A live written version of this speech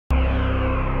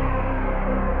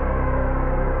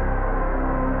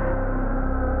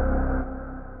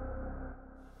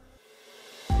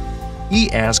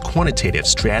ES Quantitative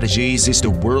Strategies is the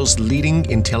world's leading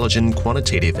intelligent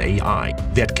quantitative AI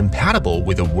that's compatible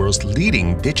with the world's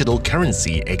leading digital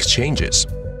currency exchanges.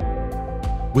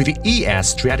 With the ES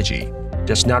strategy,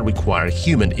 does not require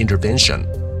human intervention.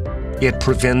 It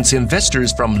prevents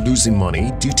investors from losing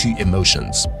money due to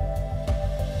emotions.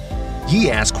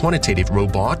 ES Quantitative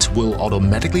Robot will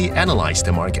automatically analyze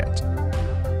the market,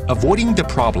 avoiding the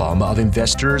problem of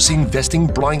investors investing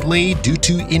blindly due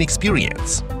to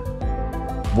inexperience.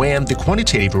 When the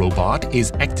quantitative robot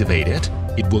is activated,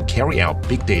 it will carry out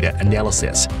big data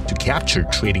analysis to capture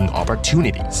trading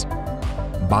opportunities,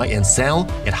 buy and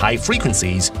sell at high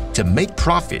frequencies to make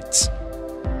profits.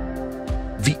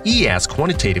 The ES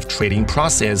quantitative trading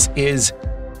process is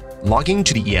logging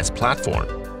to the ES platform.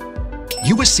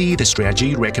 You will see the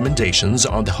strategy recommendations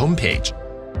on the homepage.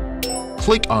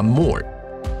 Click on More.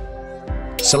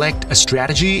 Select a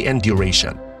strategy and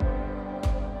duration.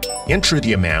 Enter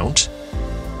the amount.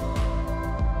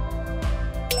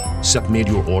 Submit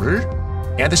your order,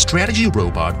 and the strategy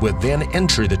robot will then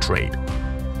enter the trade.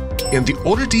 In the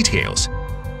order details,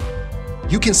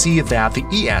 you can see that the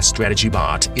ES strategy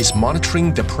bot is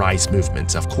monitoring the price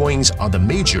movements of coins on the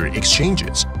major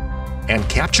exchanges and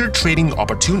capture trading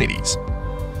opportunities.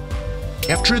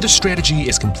 After the strategy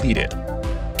is completed,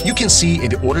 you can see in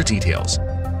the order details.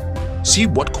 See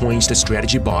what coins the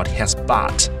strategy bot has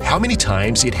bought, how many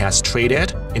times it has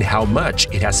traded, and how much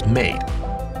it has made.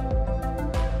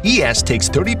 ES takes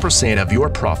 30% of your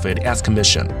profit as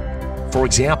commission. For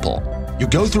example, you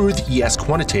go through the ES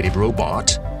quantitative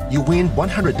robot, you win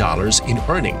 $100 in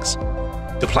earnings.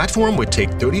 The platform would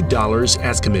take $30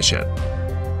 as commission.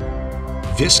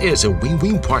 This is a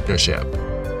win-win partnership.